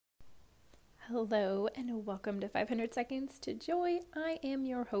Hello and welcome to 500 Seconds to Joy. I am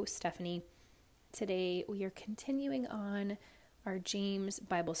your host, Stephanie. Today we are continuing on our James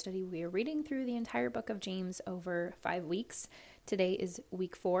Bible study. We are reading through the entire book of James over 5 weeks. Today is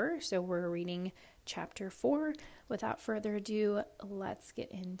week 4, so we're reading chapter 4. Without further ado, let's get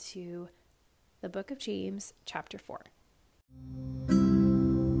into the book of James, chapter 4.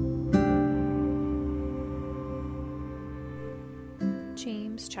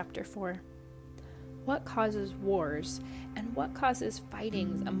 James chapter 4. What causes wars, and what causes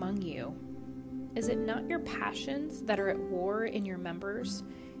fightings among you? Is it not your passions that are at war in your members?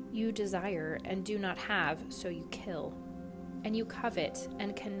 You desire and do not have, so you kill. And you covet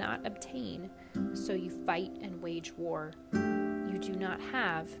and cannot obtain, so you fight and wage war. You do not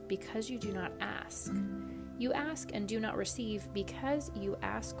have because you do not ask. You ask and do not receive because you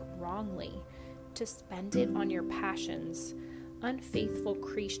ask wrongly, to spend it on your passions. Unfaithful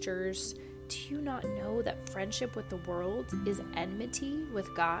creatures, do you not know that friendship with the world is enmity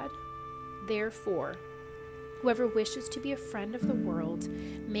with God? Therefore, whoever wishes to be a friend of the world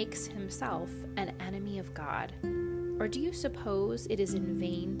makes himself an enemy of God. Or do you suppose it is in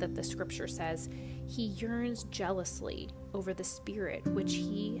vain that the scripture says, He yearns jealously over the Spirit which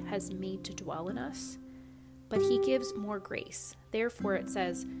He has made to dwell in us? But He gives more grace. Therefore it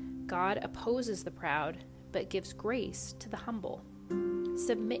says, God opposes the proud, but gives grace to the humble.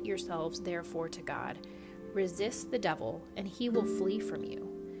 Submit yourselves, therefore, to God. Resist the devil, and he will flee from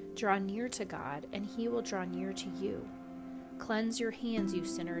you. Draw near to God, and he will draw near to you. Cleanse your hands, you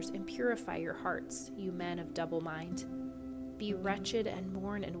sinners, and purify your hearts, you men of double mind. Be wretched and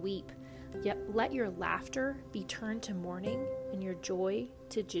mourn and weep, yet let your laughter be turned to mourning, and your joy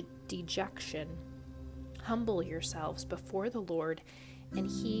to dejection. Humble yourselves before the Lord, and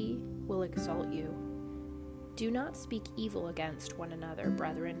he will exalt you. Do not speak evil against one another,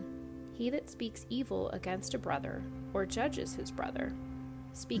 brethren. He that speaks evil against a brother, or judges his brother,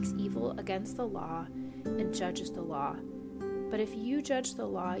 speaks evil against the law, and judges the law. But if you judge the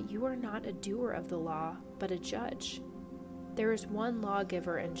law, you are not a doer of the law, but a judge. There is one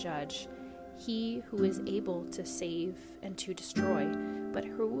lawgiver and judge, he who is able to save and to destroy. But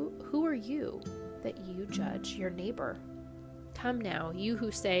who are you that you judge your neighbor? Come now, you who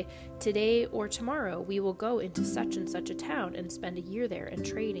say, today or tomorrow we will go into such and such a town and spend a year there and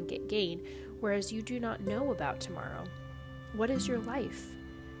trade and get gain, whereas you do not know about tomorrow. What is your life?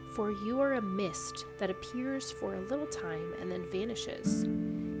 For you are a mist that appears for a little time and then vanishes.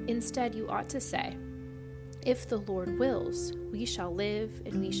 Instead, you ought to say, if the Lord wills, we shall live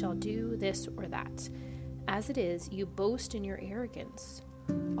and we shall do this or that. As it is, you boast in your arrogance.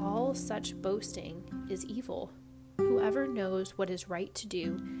 All such boasting is evil. Whoever knows what is right to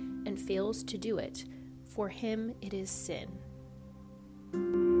do and fails to do it, for him it is sin.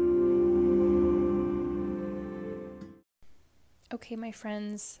 Okay, my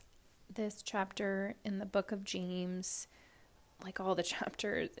friends, this chapter in the book of James, like all the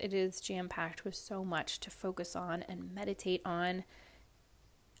chapters, it is jam-packed with so much to focus on and meditate on.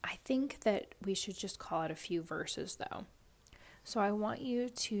 I think that we should just call out a few verses, though. So I want you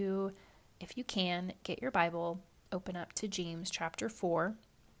to, if you can, get your Bible, open up to James chapter 4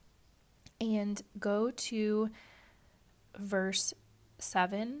 and go to verse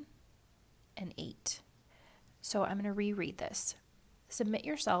 7 and 8. So I'm going to reread this. Submit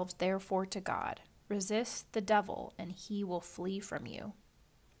yourselves therefore to God. Resist the devil, and he will flee from you.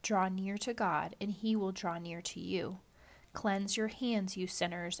 Draw near to God, and he will draw near to you. Cleanse your hands, you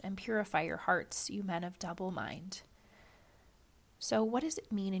sinners, and purify your hearts, you men of double mind. So what does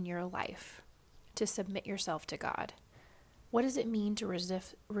it mean in your life to submit yourself to God? What does it mean to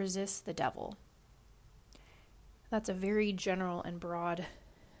resist the devil? That's a very general and broad,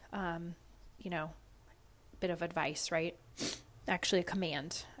 bit of advice, right? Actually a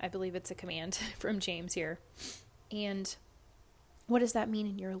command. I believe it's a command from James here. And what does that mean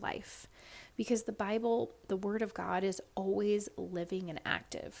in your life? Because the Bible, the Word of God, is always living and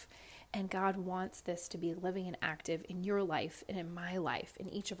active. And God wants this to be living and active in your life and in my life, in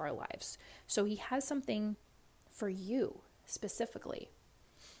each of our lives. So He has something for you specifically.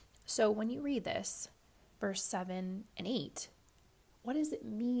 So when you read this, verse 7 and 8, what does it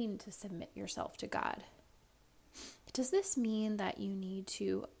mean to submit yourself to God? Does this mean that you need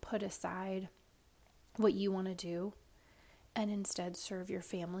to put aside what you want to do and instead serve your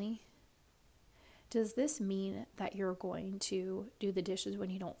family? Does this mean that you're going to do the dishes when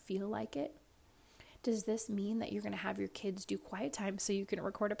you don't feel like it? Does this mean that you're going to have your kids do quiet time so you can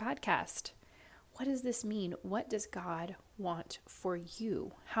record a podcast? What does this mean? What does God want for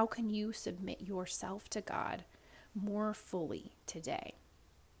you? How can you submit yourself to God more fully today?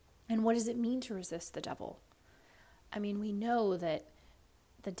 And what does it mean to resist the devil? I mean, we know that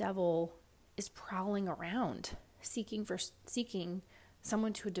the devil is prowling around, seeking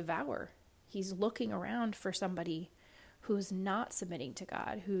someone to devour. He's looking around for somebody who's not submitting to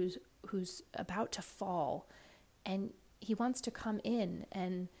God, who's about to fall, and he wants to come in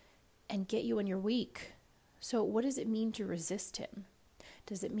and get you when you're weak. So what does it mean to resist him?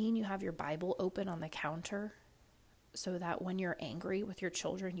 Does it mean you have your Bible open on the counter so that when you're angry with your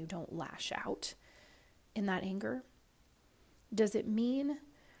children, you don't lash out in that anger? Does it mean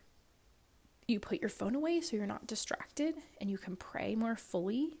you put your phone away so you're not distracted and you can pray more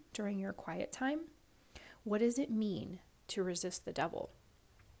fully during your quiet time? What does it mean to resist the devil?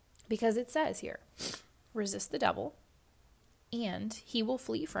 Because it says here, resist the devil and he will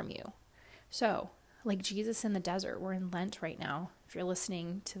flee from you. So, like Jesus in the desert, we're in Lent right now. If you're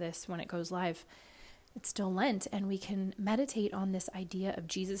listening to this when it goes live, it's still Lent, and we can meditate on this idea of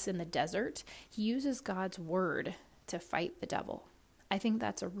Jesus in the desert. He uses God's word to fight the devil. I think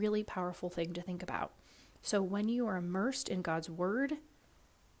that's a really powerful thing to think about. So when you are immersed in God's word,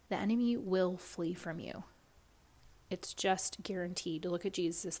 the enemy will flee from you. It's just guaranteed. Look at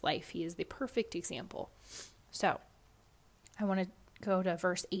Jesus' life. He is the perfect example. So I want to go to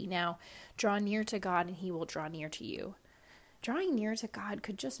verse 8 now. Draw near to God and he will draw near to you. Drawing near to God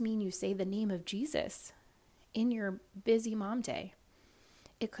could just mean you say the name of Jesus in your busy mom day.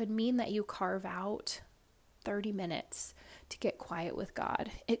 It could mean that you carve out 30 minutes to get quiet with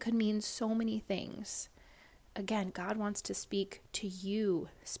God. It could mean so many things. Again, God wants to speak to you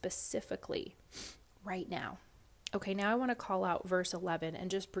specifically right now. Okay, now I want to call out verse 11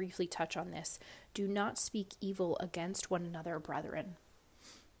 and just briefly touch on this. Do not speak evil against one another, brethren.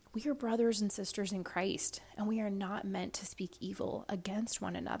 We are brothers and sisters in Christ, and we are not meant to speak evil against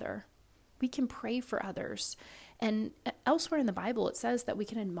one another. We can pray for others. And elsewhere in the Bible, it says that we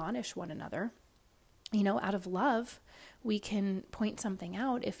can admonish one another. You know, out of love, we can point something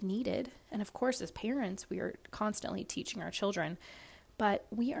out if needed. And of course, as parents, we are constantly teaching our children. But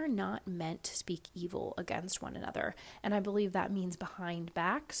we are not meant to speak evil against one another. And I believe that means behind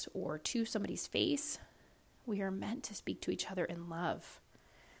backs or to somebody's face. We are meant to speak to each other in love.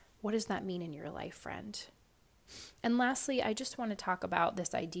 What does that mean in your life, friend? And lastly, I just want to talk about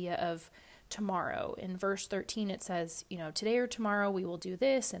this idea of tomorrow. In verse 13, it says, today or tomorrow we will do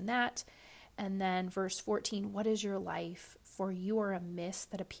this and that. And then verse 14, what is your life? For you are a mist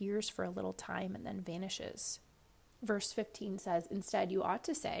that appears for a little time and then vanishes. Verse 15 says, instead you ought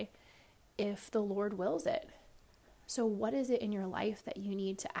to say, if the Lord wills it. So what is it in your life that you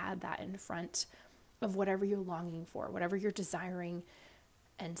need to add that in front of whatever you're longing for, whatever you're desiring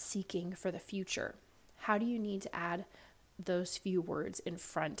and seeking for the future? How do you need to add those few words in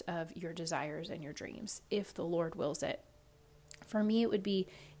front of your desires and your dreams? If the Lord wills it. For me, it would be,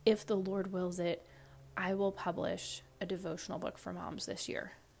 if the Lord wills it, I will publish a devotional book for moms this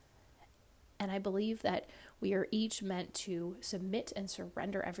year. And I believe that we are each meant to submit and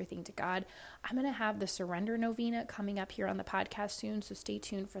surrender everything to God. I'm going to have the Surrender Novena coming up here on the podcast soon, so stay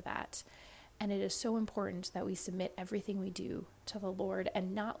tuned for that. And it is so important that we submit everything we do to the Lord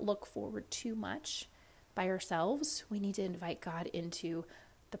and not look forward too much by ourselves. We need to invite God into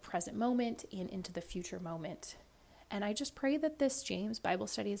the present moment and into the future moment. And I just pray that this James Bible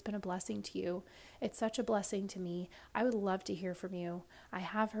study has been a blessing to you. It's such a blessing to me. I would love to hear from you. I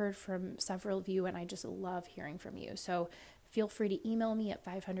have heard from several of you, and I just love hearing from you. So feel free to email me at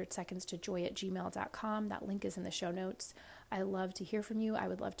 500secondstojoy@gmail.com. That link is in the show notes. I love to hear from you. I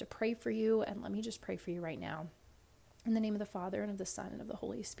would love to pray for you. And let me just pray for you right now. In the name of the Father, and of the Son, and of the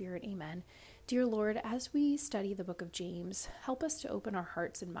Holy Spirit, amen. Dear Lord, as we study the book of James, help us to open our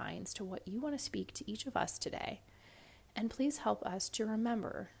hearts and minds to what you want to speak to each of us today. And please help us to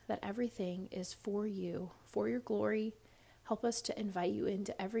remember that everything is for you, for your glory. Help us to invite you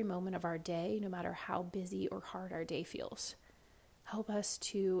into every moment of our day, no matter how busy or hard our day feels. Help us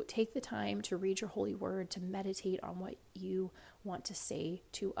to take the time to read your holy word, to meditate on what you want to say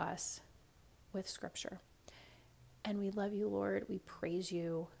to us with Scripture. And we love you, Lord. We praise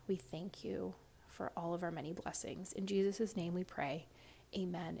you. We thank you for all of our many blessings. In Jesus' name we pray.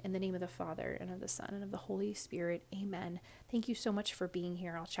 Amen. In the name of the Father, and of the Son, and of the Holy Spirit. Amen. Thank you so much for being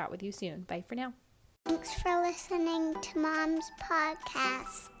here. I'll chat with you soon. Bye for now. Thanks for listening to Mom's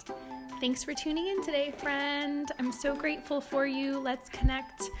podcast. Thanks for tuning in today, friend. I'm so grateful for you. Let's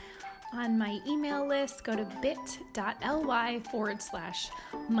connect on my email list. Go to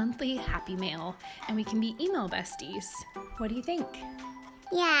bit.ly/monthly happy mail, and we can be email besties. What do you think?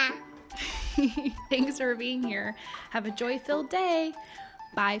 Yeah. Thanks for being here. Have a joy-filled day.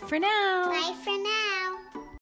 Bye for now. Bye for now.